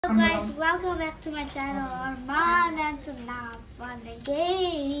Hello guys, welcome back to my channel, Arman, and to now fun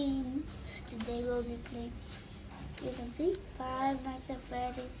again. Today we'll be playing, you can see, Five Nights at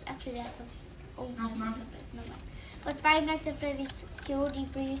Freddy's. Actually that's Five Nights at Freddy's, no mind. But Five Nights at Freddy's Security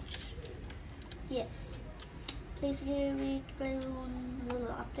Breach. Yes. Play Security Breach, Playroom, little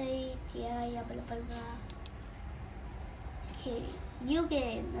update, yeah, blah blah blah. Okay, new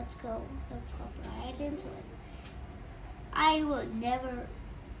game, let's go. Let's hop right into it.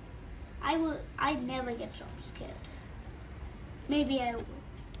 I never get jump scared. Maybe I will.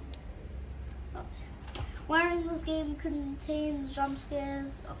 Okay. Warning, this game contains jump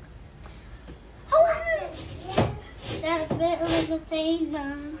scares. Okay. Oh, that's very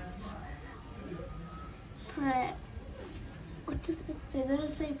entertainment. What does it say? Does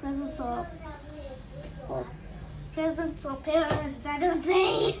it say presents or presents or parents? I don't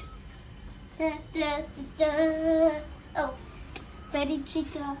say. Oh, Freddy,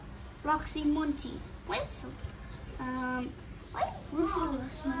 Chica, Roxy, Monty. Why is Monty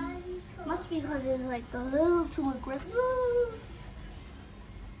aggressive? Must be because he's like a little too aggressive.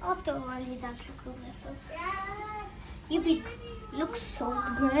 After all, he's actually aggressive. You look so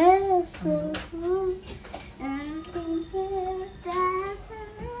aggressive.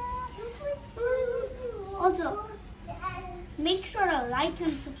 Also, make sure to like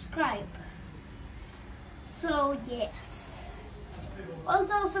and subscribe. So yes.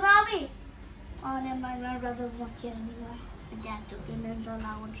 Also, Tsunami! Oh, never mind, my brother's not here anymore. My dad took him in the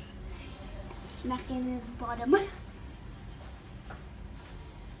lounge, smacking his bottom.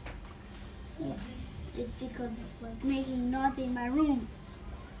 Yeah, it's because it was making noise in my room.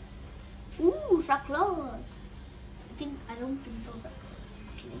 Ooh, shop claws! I don't think those are claws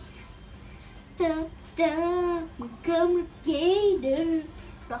actually. Da Montgomery Gator,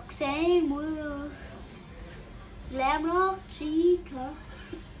 Roxanne Wolf, Glamrock Chica,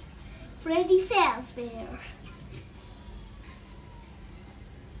 Freddy Fazbear.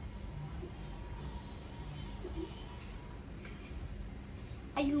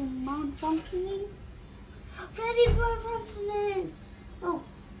 Are you malfunctioning? Freddy's malfunctioning! Oh,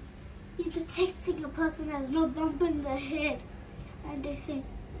 he's detecting a person that has no bump in the head. And they say,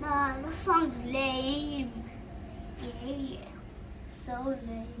 nah, this song's lame. Yeah, so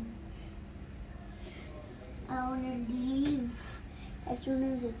lame. I want to leave. As soon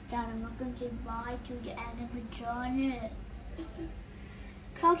as it's done, I'm not going to say bye to the animatronics.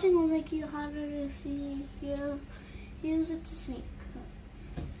 Crouching will make you harder to see. Here, use it to sneak.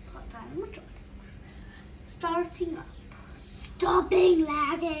 Part-time animatronics. Starting up. Stop being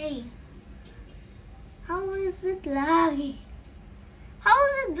laggy. How is it laggy? How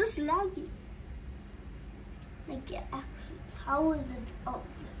is it this laggy? Like, yeah, actually, how is it? Oh.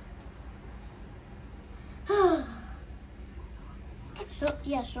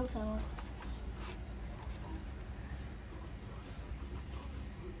 Yeah, show tower.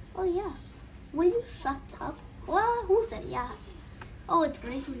 Oh yeah. Will you shut up? What? Who said yeah? Oh, it's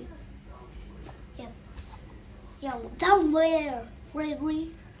Gregory. Yeah. Yeah. Down where,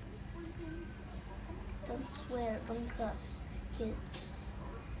 Gregory? Don't swear. Don't cuss, kids.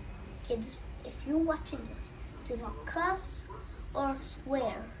 Kids, if you're watching this, do not cuss or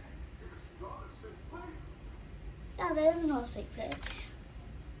swear. Yeah, there is no safe place.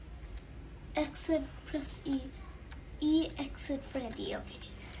 Exit, press E. E, exit Freddy, okay.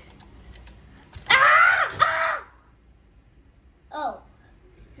 Ah! Oh,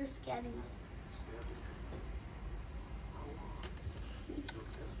 just getting this.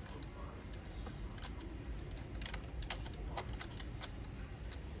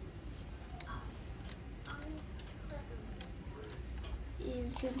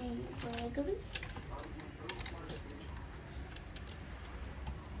 Is your name Gregory?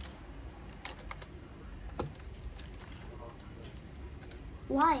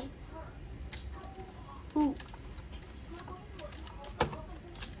 Why? Who?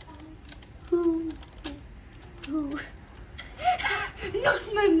 Not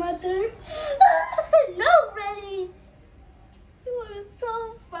my mother. No, Freddy. You are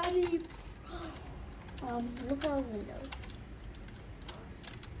so funny. Look out the window.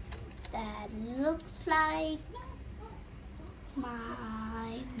 That looks like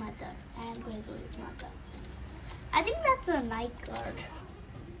my mother and Gregory's mother. I think that's a night guard.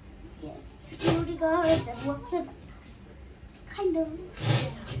 Yeah, security guard that works at night. Kind of.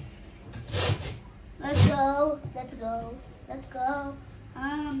 Yeah. Let's go. Let's go. Let's go.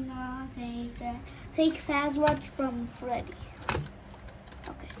 I'm not take that. Take Fazwatch from Freddy.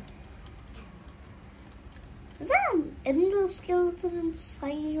 Okay. Is that an endoskeleton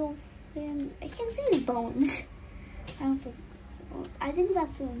inside of him? I can see his bones. I don't think so. I think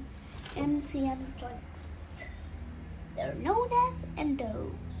that's an MTN joint. They're known as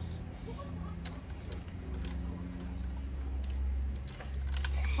endos.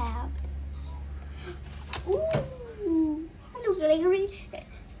 Tab. Ooh, hello, Gregory.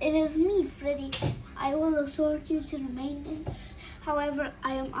 It is me, Freddy. I will escort you to the main entrance. However,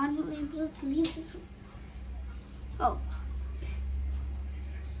 I am unable to leave this room. Oh.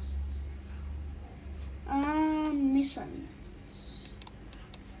 Missions.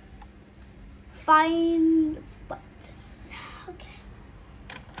 Find button. Okay.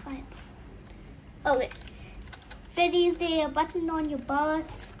 Find button. Okay. Freddy, is there a button on your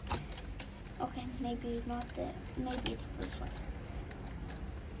butt? Okay, maybe not there. Maybe it's this one.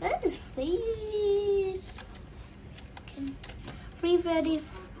 That is face. Okay. Free Freddy.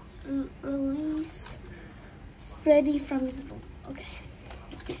 Release Freddy from his room. Okay.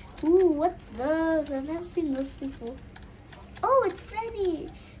 Ooh, what's this? I've never seen this before. Oh, it's Freddy.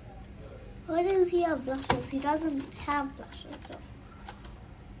 Why does he have blushes? He doesn't have blushes. So.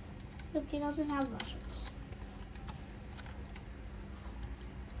 Look, he doesn't have blushes.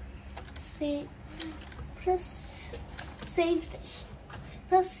 Press save station.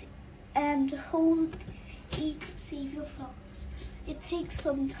 Press and hold E to save your progress. It takes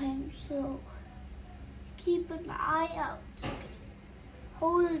some time, so keep an eye out. Okay.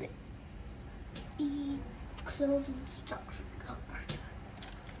 Hold E, close instruction card.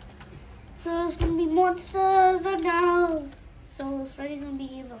 So there's gonna be monsters or no? So is Freddy gonna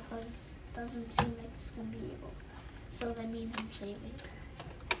be evil? Because it doesn't seem like it's gonna be evil. So that means I'm saving.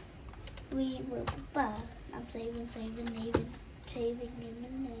 We will be back. I'm saving, saving,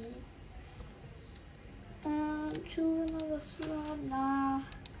 choose another slot. Nah.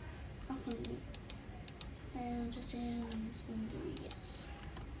 Nothing. And just it's gonna do yes.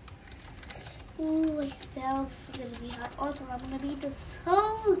 Ooh, what else is gonna be hard? Also, I'm gonna beat this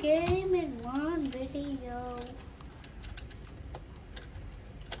whole game in one video.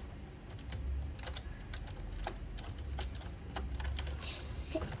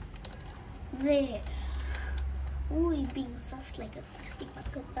 There. Ooh, he's being sus like a sexy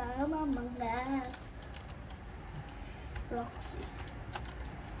microphone among us. Roxy.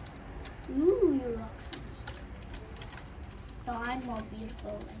 Ooh, you're Roxy. No, I'm more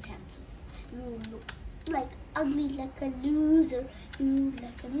beautiful and handsome. You look like ugly like a loser. You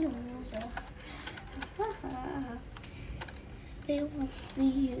like a loser. They want to be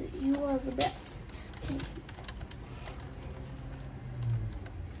you. You are the best.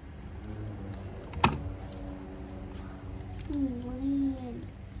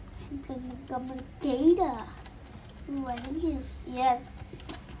 Seems like Montgomery Gator. Ooh, I think he's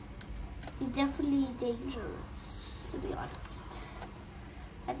definitely dangerous, to be honest.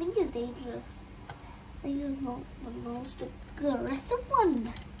 I think he's dangerous. I think he's not the most aggressive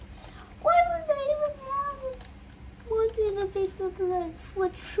one. Why would they even have Monty in a pizza place for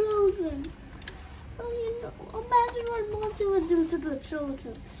children? Oh, you know, imagine what Monty would do to the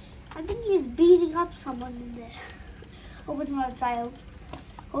children. I think he's beating up someone in there. Hope it's not a child.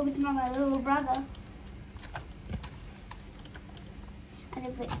 Hope it's not my little brother. And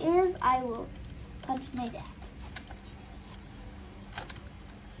if it is, I will punch my dad.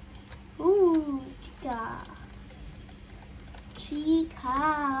 Ooh, Chica. Chica.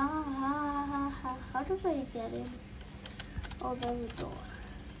 How does I get in? Oh, there's a door.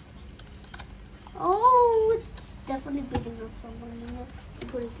 Oh, it's definitely beating up someone in there. He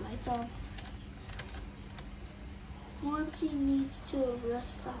put his lights off. Monty needs to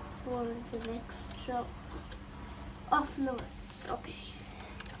rest up for the next show. Offloads. Okay.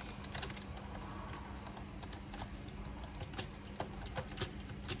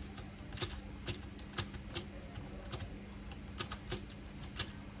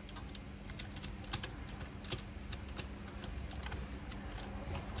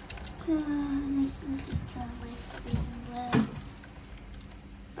 Making pizza my favorite.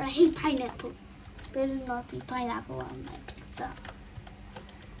 But I hate pineapple. Better not be pineapple on my pizza.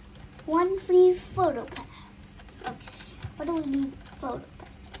 One free photo pass. Okay. What do we need photo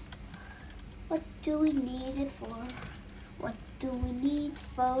pass? What do we need it for? What do we need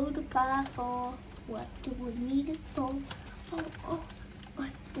photo pass for? What do we need it for? Oh.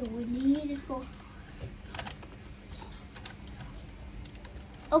 What do we need it for?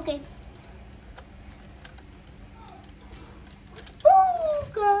 Okay.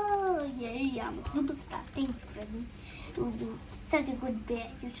 Yay, I'm a superstar. Thank you, Freddy. You're such a good bear.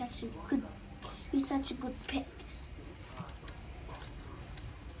 You're such a good pet.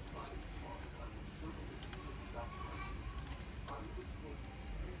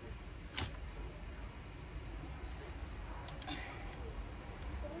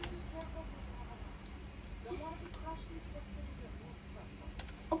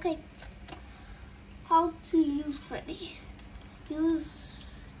 to use Freddy. Use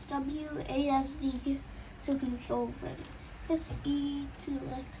WASD to control Freddy. Press E to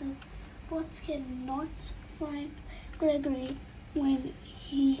exit. Bots cannot find Gregory when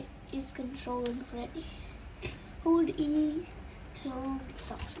he is controlling Freddy. Hold E, close the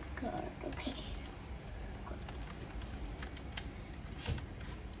suction card. Okay.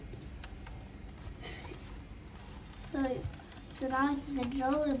 Good. So now I can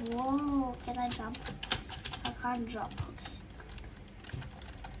control him. Whoa, can I jump? I can't jump. Okay.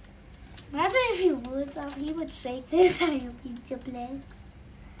 Imagine if you would, he would shake this and you beat your legs.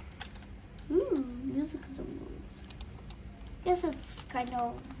 Music is a rules. Guess it's kind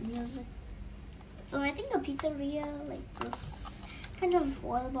of music. So I think a pizzeria like this kind of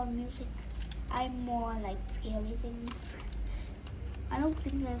all about music. I'm more like scary things. I don't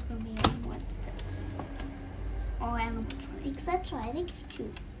think there's gonna be any more this. Or animatronics. That's right, I didn't get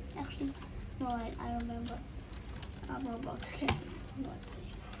you. Actually, no, I remember. I'm about to get you.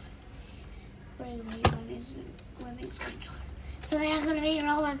 When he's controlling. So they're gonna be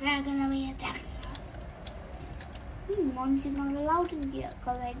robots, they're gonna be attacking us. Once he's not allowed in here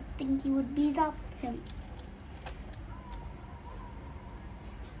because I think he would beat up him.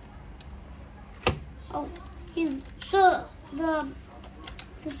 Oh,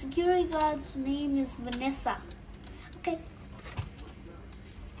 the security guard's name is Vanessa. Okay.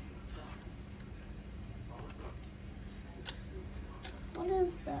 What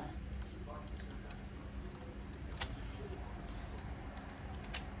is that?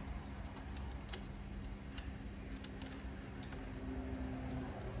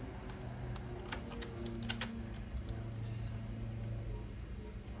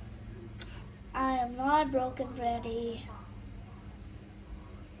 I am not broken, Freddy.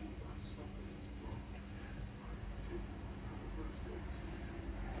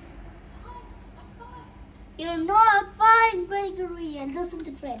 You're not fine, Gregory. And listen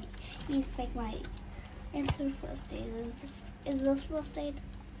to Freddy. He's like my enter first aid. Is this first aid?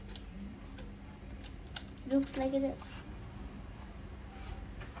 Looks like it is.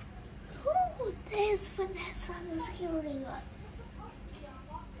 Oh, there's Vanessa, the security guard.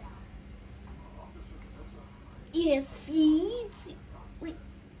 Yes, see? Wait.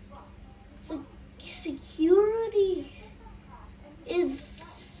 So, security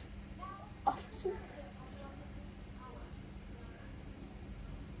is officer?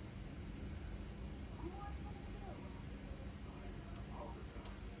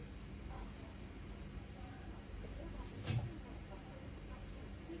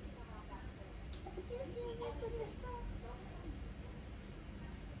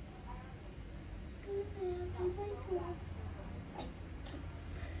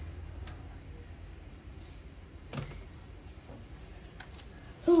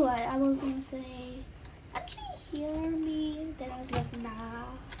 Oh, I was gonna say, actually hear me. Then I was like, nah.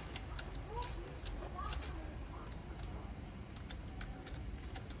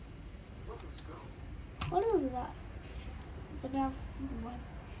 What is that? Is that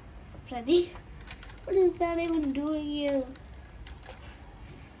Freddy? What is that even doing here?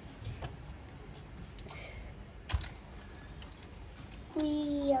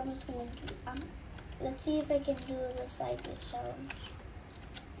 I'm just gonna do. Let's see if I can do the sideways challenge.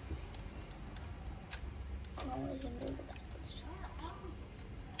 No, I can do the backwards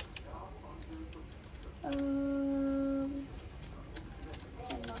challenge.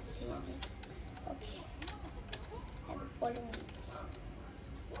 Cannot see anything. Okay, I'm following this.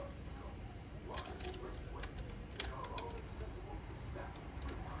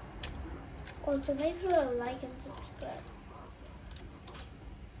 Also, make sure to like and subscribe.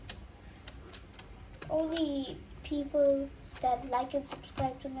 Only people that like and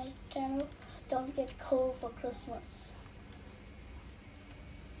subscribe to my channel don't get cold for Christmas.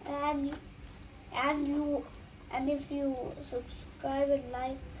 And if you subscribe and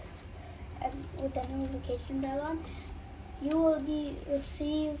like and with the notification bell on, you will be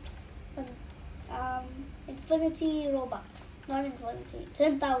received infinity Robux. Not infinity,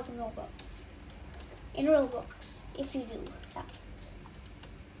 10,000 Robux in Roblox if you do have it.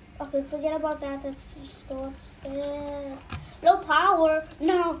 Okay, forget about that. Let's just go upstairs. Low power.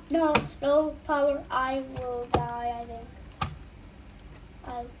 No, low power. I will die, I think.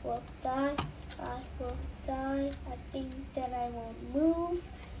 I will die. I think that I won't move.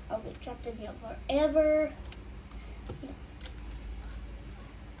 I'll be trapped in here forever. Yeah.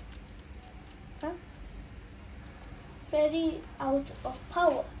 Huh? Freddy out of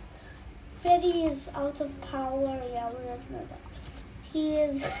power. Freddy is out of power. Yeah, we don't know that. He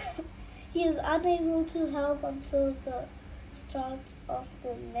is unable to help until the start of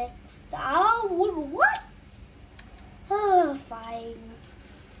the next hour. What? Oh, fine.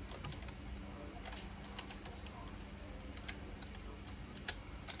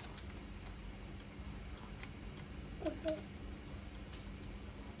 Okay.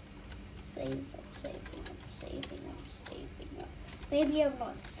 I'm saving up. Maybe I'm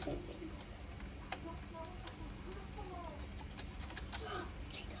not saving.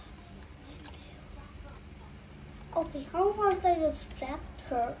 Chicas. Okay, how must I distract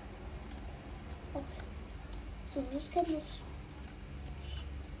her? Okay. So this can just...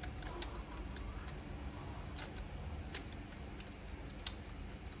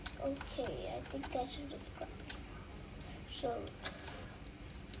 Okay, I think I should just crouch. So,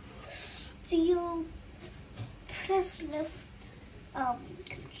 steal, press left,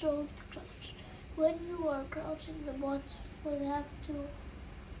 control to crouch. When you are crouching, the bots will have to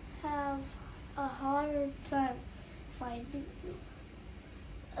have a harder time finding you.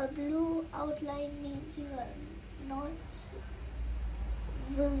 A blue outline means you are not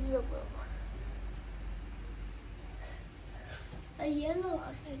visible. A yellow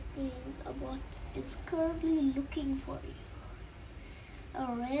outline means a bot is currently looking for you.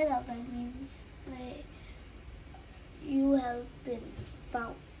 A red outline means you have been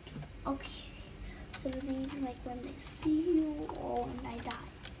found. Okay, so it means like when they see you or when I die.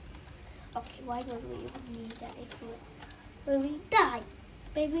 Okay, why would we even need that if when we die?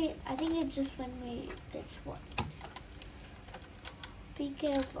 Maybe, I think it's just when we get spotted. Be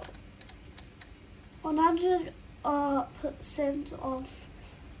careful. 100% of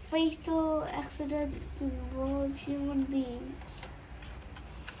fatal accidents involve human beings.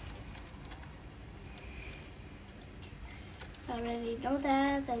 I already know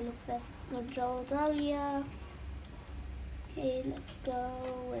that. I looked at controls earlier. Okay, let's go.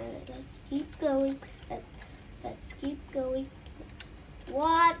 Let's keep going. Let's keep going.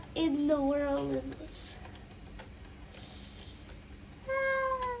 What in the world is this?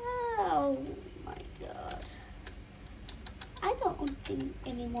 Oh my god. I don't think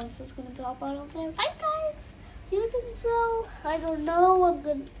any monster's gonna drop out of there. Right, guys? Do you think so? I don't know.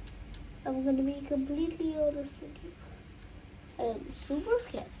 I'm gonna be completely honest with you. I am super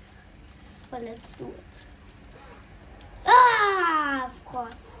scared. But let's do it. Ah, of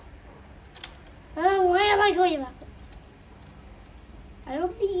course. Why am I going backwards? I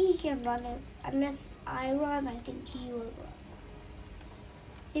don't think he can run it. Unless I run, I think he will run.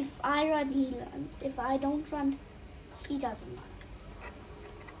 If I run, he runs. If I don't run, he doesn't run.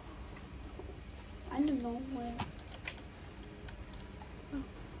 I don't know where. Oh.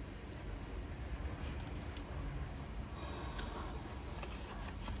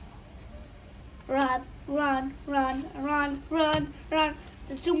 Run, run, run, run, run, run.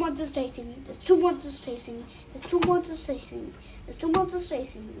 There's 2 monsters chasing me. There's 2 monsters chasing me. There's 2 monsters chasing me. There's 2 monsters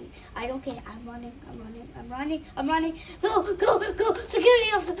chasing me. I don't care. I'm running. I'm running. I'm running. I'm running. Go, go, go.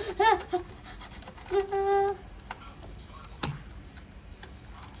 Security officer. Oh.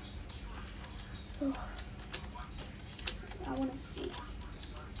 I want to see.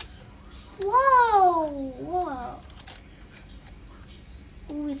 Whoa. Whoa.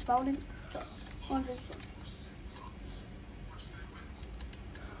 Ooh, he's spawning. On this one.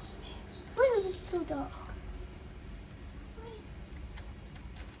 Why is it so dark?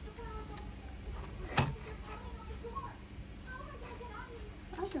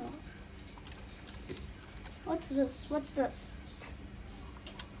 I don't know. What's this? What's this?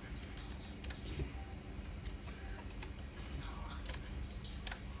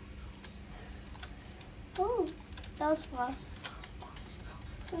 Oh, that was fast.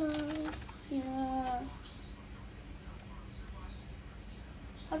 Yeah.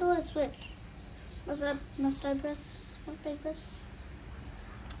 How do I switch? Must I press?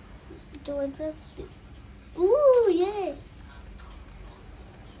 Do I press? Ooh, yay!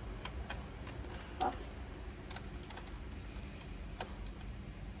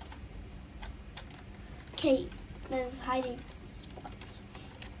 Okay, there's hiding spots.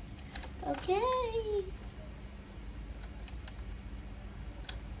 Okay.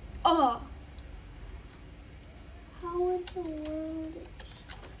 Oh. How in the world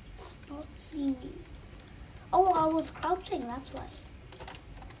does not see me? Oh, I was crouching, that's why.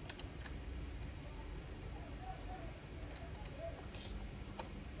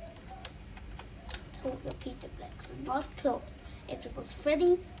 Okay. To repeat the flex, not close. It's because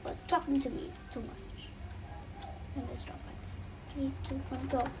Freddy was talking to me too much. Let me stop it. 3, 2, 1,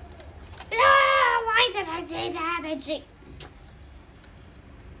 go. Ah, why did I say that?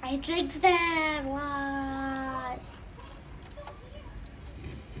 I tricked them. Why?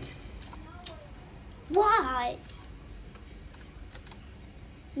 Why?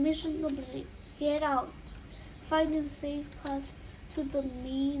 Mission complete. Get out. Find a safe path to the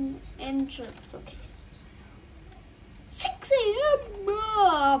main entrance. Okay. 6 a.m.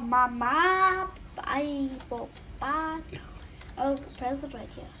 Mama. Bible. Oh, press it right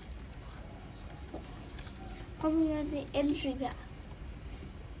here. What's coming at the entry pass?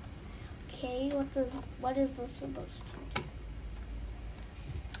 Okay, what is this supposed to do?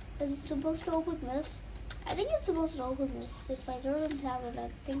 Is it supposed to open this? I think it's supposed to open this. If I don't have it, I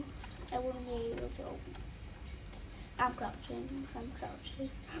think I wouldn't be able to open it. I'm crouching. I'm crouching.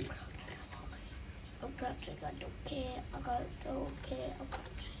 I'm crouching. I'm crouching. I don't care. I don't care. I'm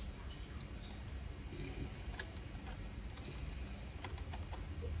crouching.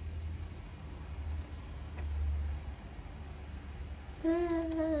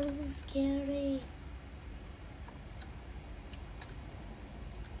 This is scary.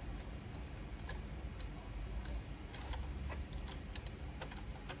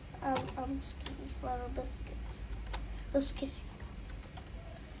 I'm just kidding for biscuits. Just kidding.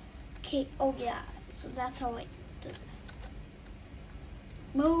 Okay, oh yeah, so that's how I do that.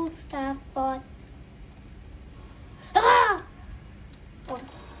 Move, staff, bot. Ah! Oh,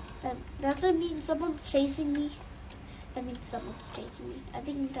 that doesn't mean someone's chasing me. That means someone's chasing me. I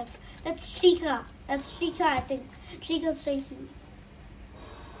think that's Chica. That's Chica, I think. Chica's chasing me.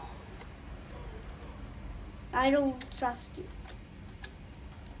 I don't trust you.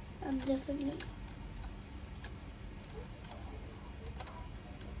 I'm definitely...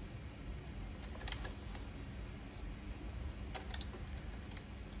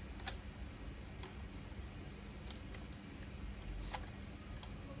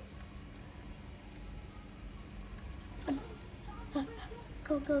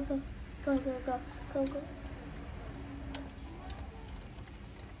 Go, go, go. Go, go, go. Go, go.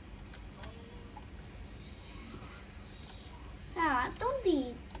 Ah, don't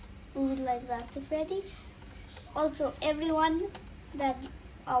be rude like that to Freddy. Also, everyone that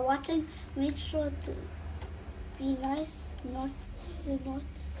are watching, make sure to be nice, not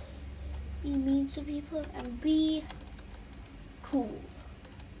be mean to people, and be cool.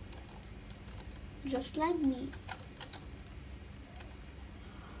 Just like me.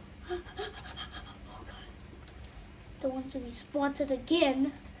 Oh God. Don't want to be spotted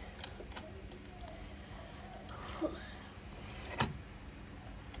again.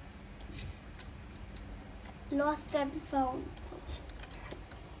 Lost and found.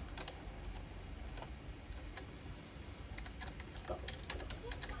 Let's go.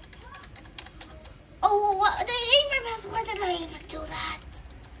 Oh, what? They ate my password. Why did I even do that?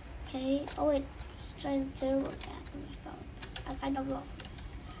 Okay. Oh wait. Let's try the zero attack. I kind of lost.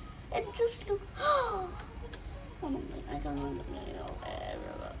 It just looks. Oh my God! I don't know.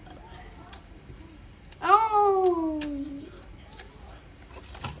 Oh.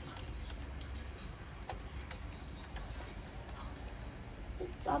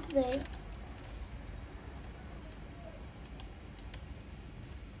 It's up there.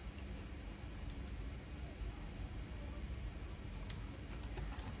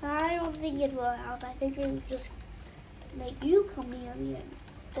 I don't think it will help. I think it will just make you come near me and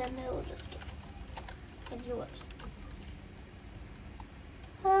then it will just get. And you will just.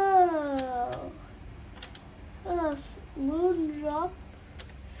 Oh. Oh, moon drop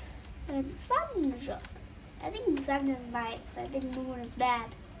and sun drop. I think sun is nice. I think moon is bad.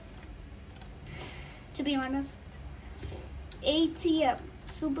 To be honest. ATM.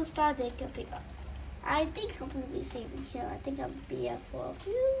 Superstar Jacob here. I think I'm going to be saving here. I think I'll be here for a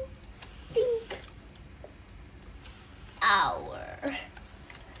few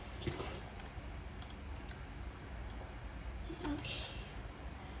hours. Okay.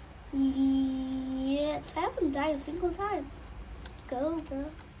 Yes, I haven't died a single time. Go, bro.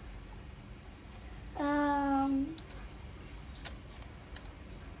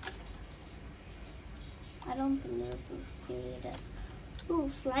 I don't think this is serious. Ooh,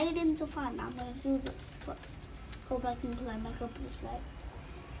 slide into fun. I'm gonna do this first. Hope I can climb back up the slide.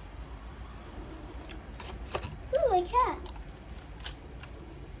 Ooh, I can.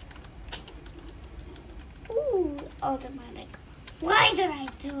 Ooh, automatic. Why did I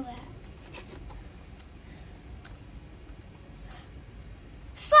do that?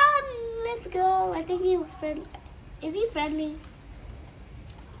 Sun, let's go. I think he's friendly. Is he friendly?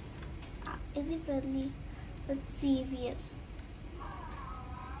 Is he friendly? Let's see if he is.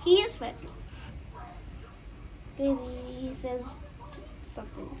 He is friendly. Maybe he says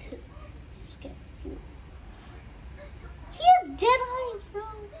something to scare you. He has dead eyes, bro.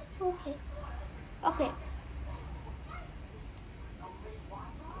 Okay. Okay.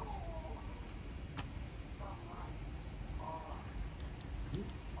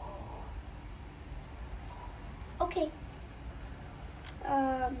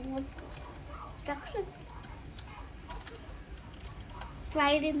 What's this? Structure.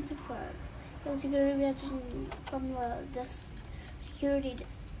 Slide into front. The security badge from this security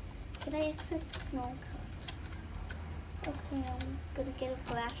desk. Can I exit? No, I can't. Okay, I'm gonna get a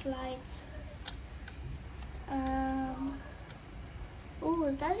flashlight. Oh,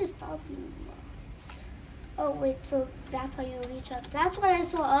 is that just stopping? Oh wait, so that's how you reach out. That's what I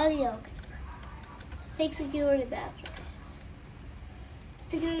saw earlier. Okay. Take security badge. Okay.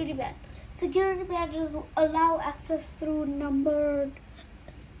 Security badge. Security badges allow access through numbered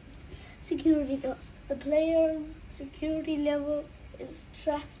security doors. The player's security level is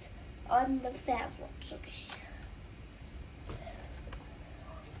tracked on the Fazwatch. Okay.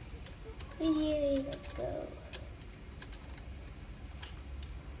 Yay, let's go.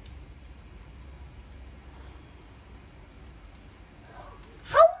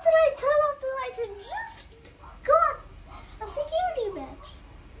 How did I turn off the lights and just got a security badge?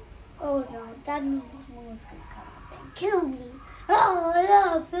 Oh no, that means someone's gonna come up and kill me. Oh no,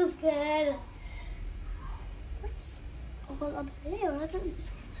 I'm so scared. What's all up there? I don't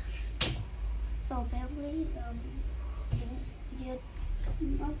see that. So apparently, things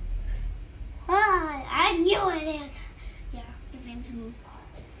coming up. Ah, I knew it. Yeah, his name's Moon.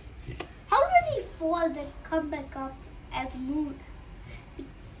 How did he fall and come back up as Moon?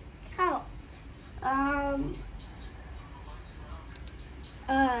 How?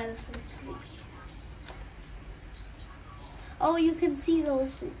 This is creepy. Oh, you can see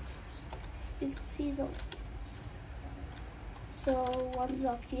those things. You can see those things. So one's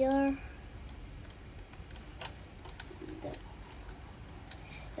up here.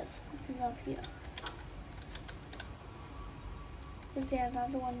 Yes, one's up here. Is there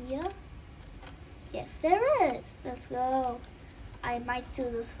another one here? Yes, there is. Let's go. I might do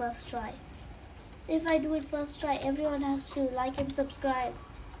this first try. If I do it first try, everyone has to like and subscribe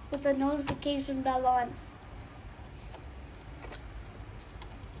with the notification bell on.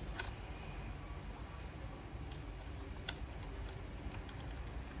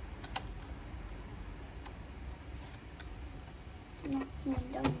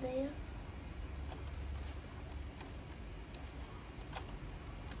 Nothing down there.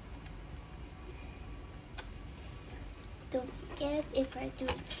 Don't forget, if I do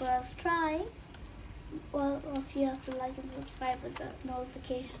this first try, well, if you have to like and subscribe with the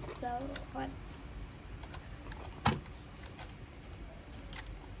notification bell on.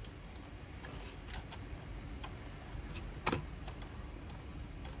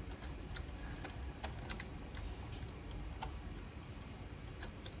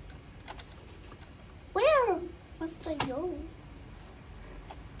 Where must I go?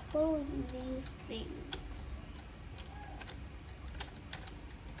 Following these things.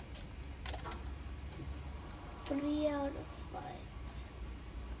 Three out of 5.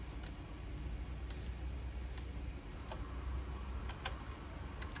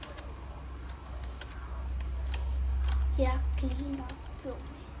 Yeah, clean up your way.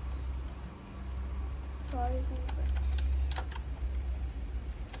 Sorry, but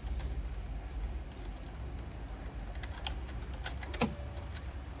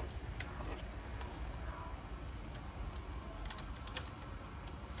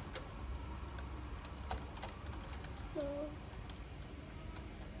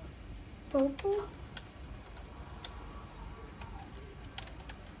purple?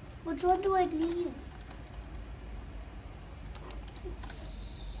 Which one do I need?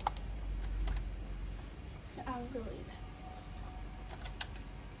 I'm going.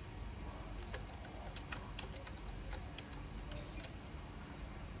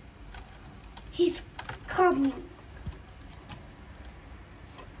 He's coming.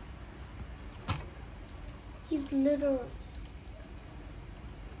 He's literally.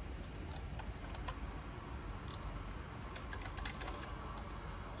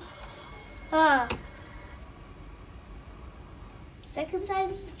 Second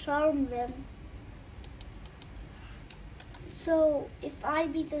time's the charm then. So if I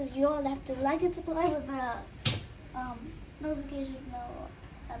beat this, you all have to like and subscribe with the notification bell.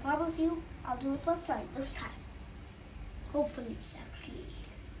 I promise you, I'll do it first try this time. Hopefully, actually.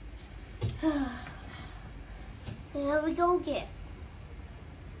 Here we go again.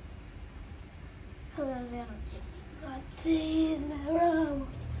 Let's see in a row.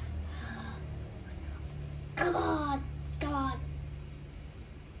 Come on, come on.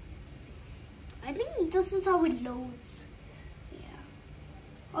 I think this is how it loads. Yeah.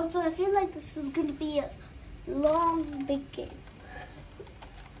 Also, I feel like this is going to be a long, big game.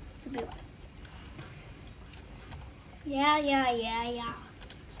 To be honest. Yeah.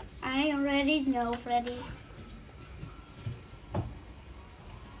 I already know, Freddy.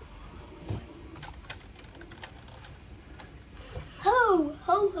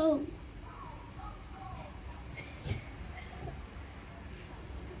 go home.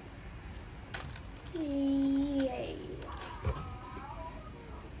 Yay.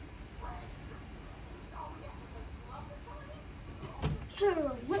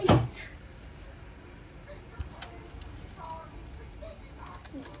 Sure, wait.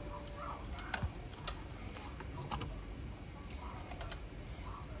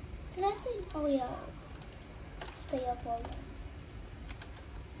 Did I say? Oh yeah. Stay up all night.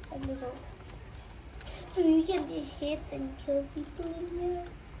 And there's all. So you can get hit and kill people in here.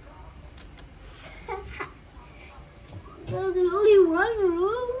 There's only one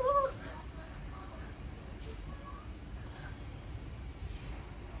rule.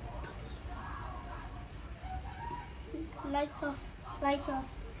 Lights off. Lights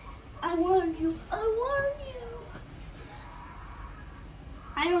off. I warned you. I warned you.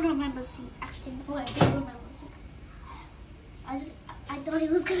 I don't remember seeing. Actually, no, I don't remember seeing. I thought he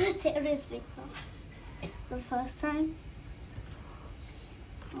was gonna tear his face off the first time.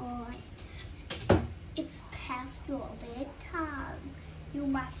 Oh, it's past your bedtime. You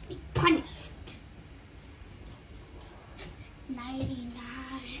must be punished. 99.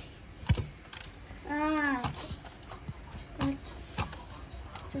 Okay. Let's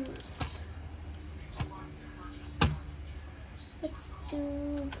do this. Let's do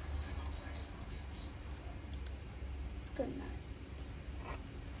this. Good night.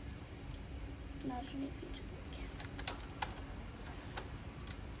 Imagine if you do it again.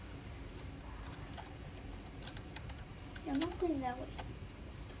 I'm not going that way.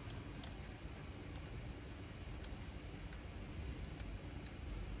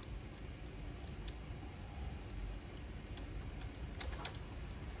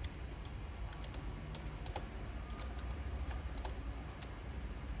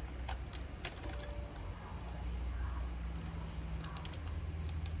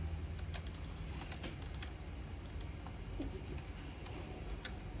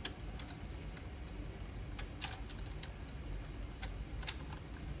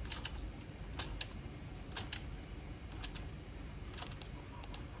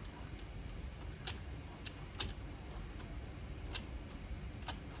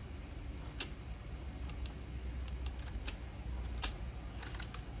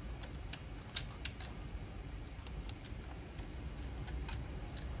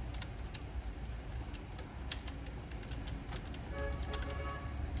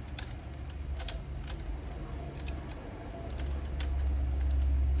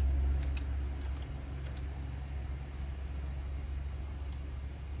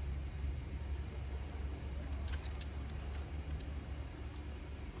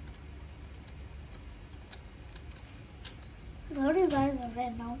 I thought his eyes are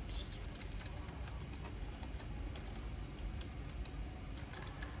red now. It's just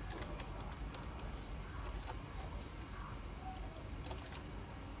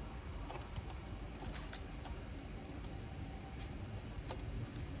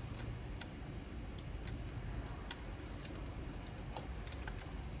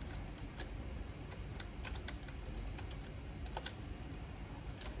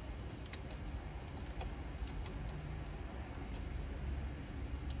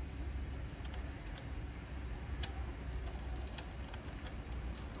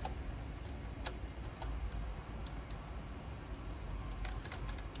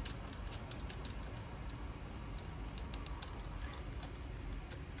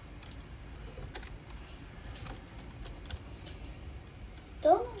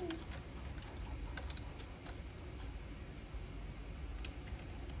don't.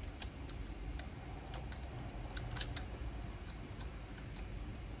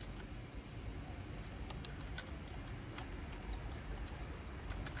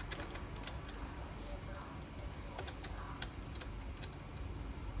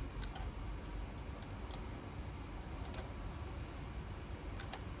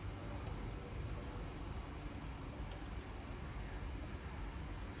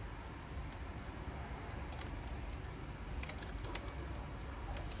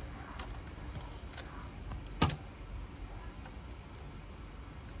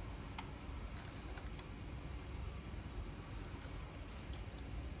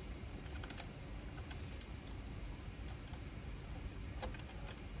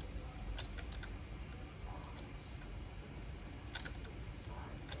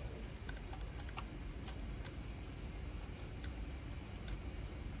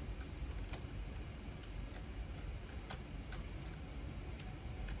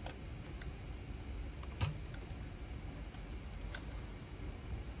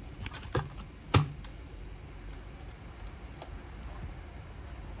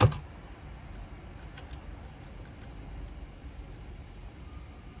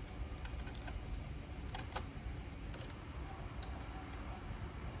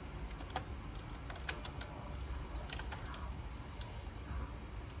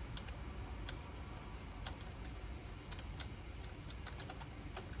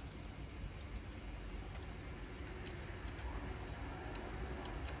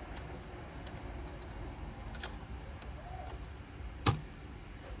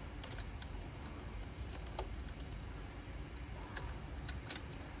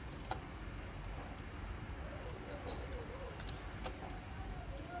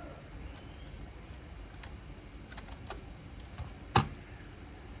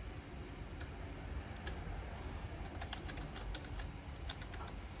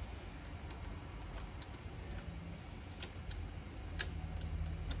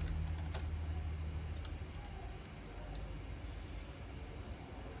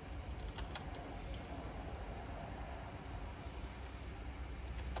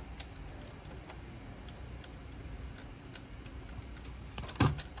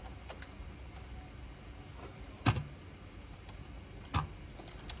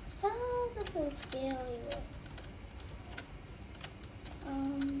 so scary.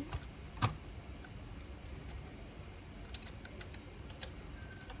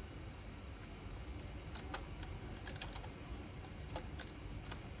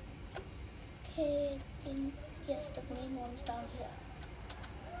 Okay, I think yes, the green one's down here.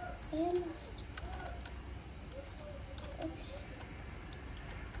 Almost. Okay.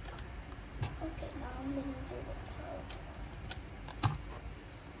 Okay, now I'm gonna do the power.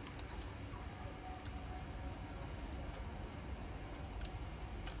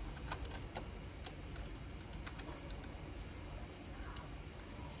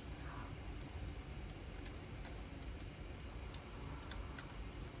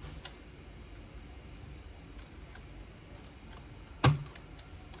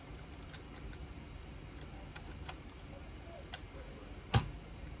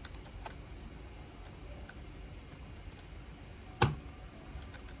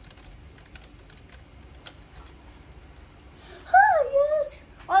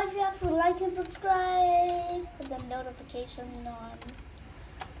 All of you have to like and subscribe with the notification on.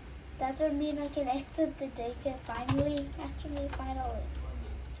 That would mean I can exit the daycare finally. Actually, finally.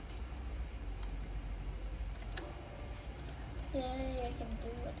 Yay, I can do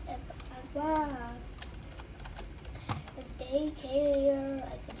whatever I want. The daycare,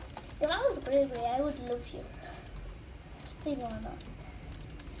 if I was Gregory, I would love you. See why not?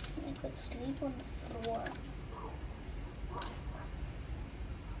 I could sleep on the floor.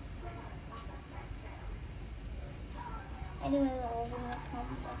 Anyway, that wasn't a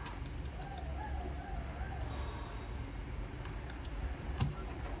combo.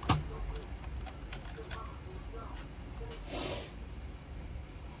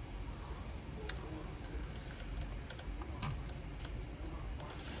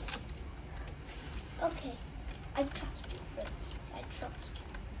 Okay, I trust you, Freddy. I trust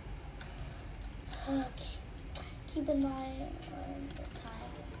you. Okay, keep an eye on the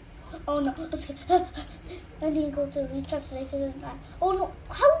time. Oh no, let's go. I need to go to the recharge station. Oh no,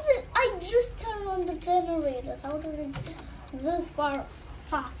 how did I just turn on the generators? How did it this fast?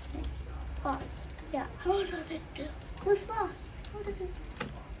 Fast. Yeah, how did it do this fast? How did it?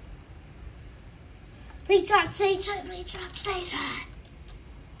 Recharge station.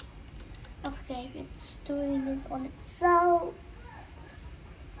 Okay, it's doing it on itself.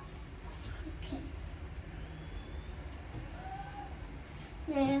 Okay.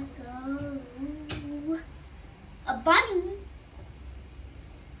 Let's go. A bunny?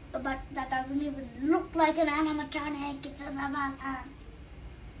 But that doesn't even look like an animatronic. It's just a person.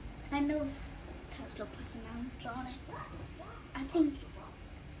 Kind of does look like an animatronic. I think.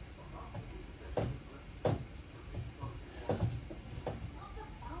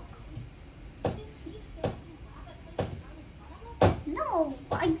 No,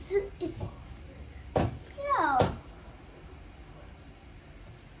 it's, yeah.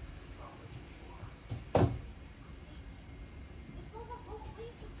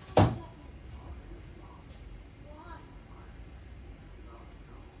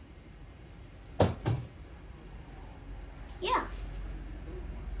 Yeah.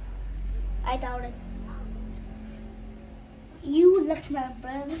 I doubt it. You, like my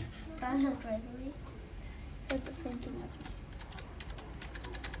brother Gregory, said the same thing as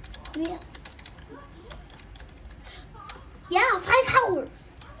me. Yeah. Yeah, 5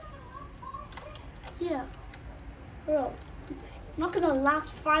 hours. Yeah. Bro, it's not gonna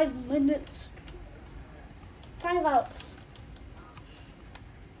last 5 minutes. 5 hours.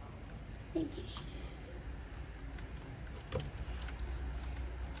 Thank you.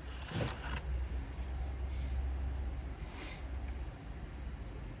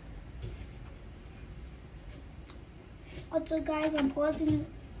 Also, guys, I'm pausing.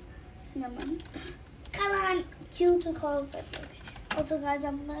 Never mind. Come on, cue to call February. Also, guys,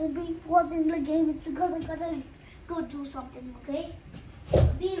 I'm gonna be pausing the game because I gotta go do something. Okay?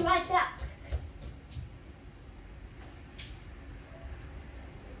 Be right back.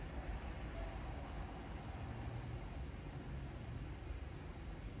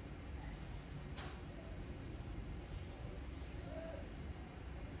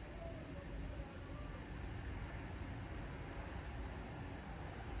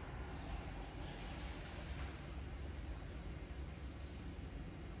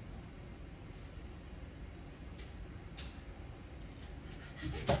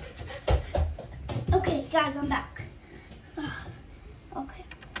 Okay, guys, I'm back. Okay.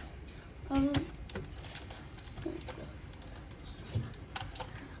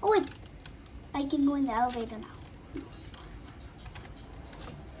 Oh wait, I can go in the elevator now.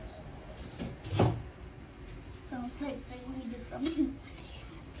 Sounds like we did something.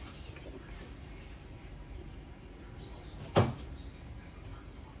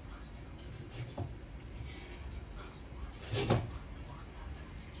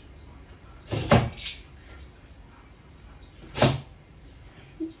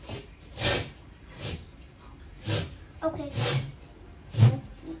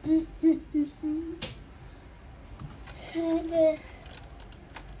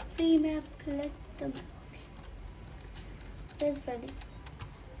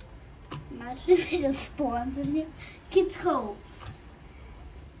 Imagine if it just spawns in here. Kids Cove.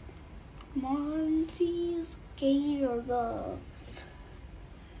 Monty's Gator Love.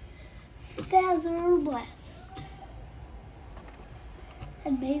 Feather Blast.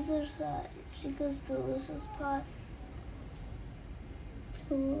 And Mazer's side. She goes delicious path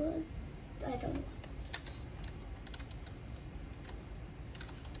to I don't know what this is.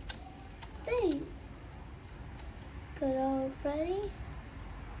 There. Good old Freddy.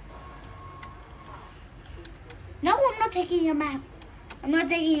 No, I'm not taking your map. I'm not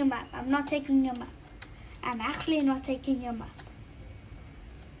taking your map. I'm not taking your map. I'm actually not taking your map.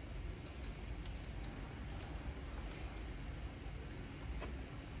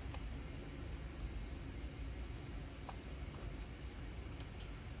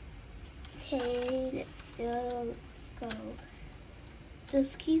 Okay, let's go.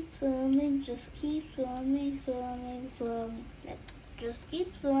 Just keep swimming, just keep swimming. Just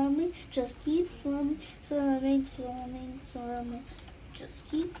keep swimming, just keep swimming. Just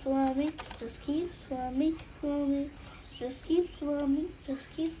keep swimming, just keep swimming. Just keep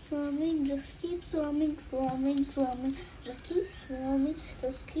swimming, just keep swimming. Just keep swimming.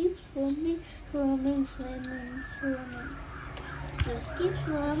 Just keep swimming, just keep swimming. Just keep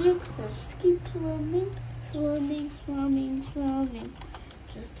swimming, just keep swimming.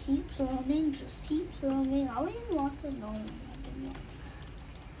 Just keep swimming, just keep swimming. I didn't want to know.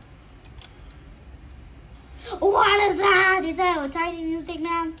 What is that? Is that a tiny music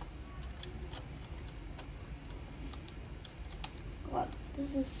man? God,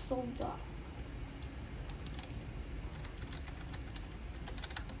 this is so dark.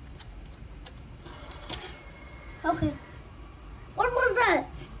 Okay. What was that?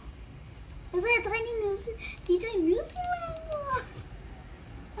 Is that a tiny music? DJ Music Man?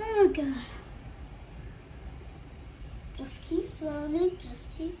 Oh God. Just keep swimming, just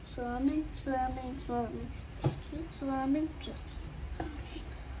keep swimming. Just keep swimming, just keep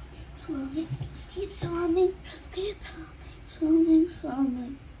swimming. Just keep swimming, just keep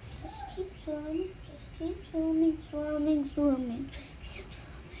swimming. Just keep swimming, just keep swimming.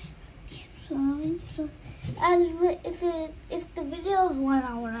 Keep swimming. And if the video is 1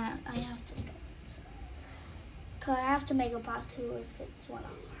 hour, I have to stop it. Cause I have to make a part 2 if it's 1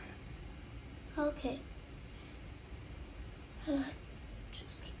 hour. Okay.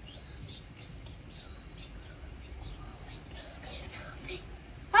 Just keep swimming.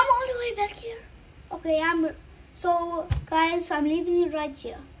 I'm all the way back here. Okay, so guys, I'm leaving it right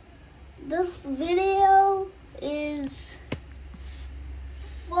here. This video is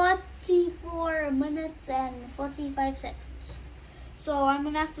 44 minutes and 45 seconds. So I'm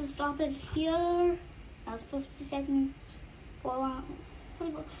gonna have to stop it here. That's 50 seconds.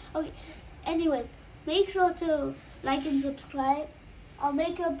 44. Okay. Anyways, make sure to like and subscribe. I'll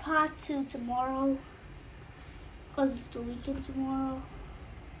make a part 2 tomorrow because it's the weekend tomorrow.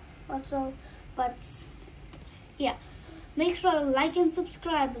 Also, but yeah, make sure to like and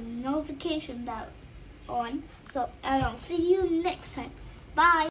subscribe and notification bell on. So, and I'll see you next time. Bye.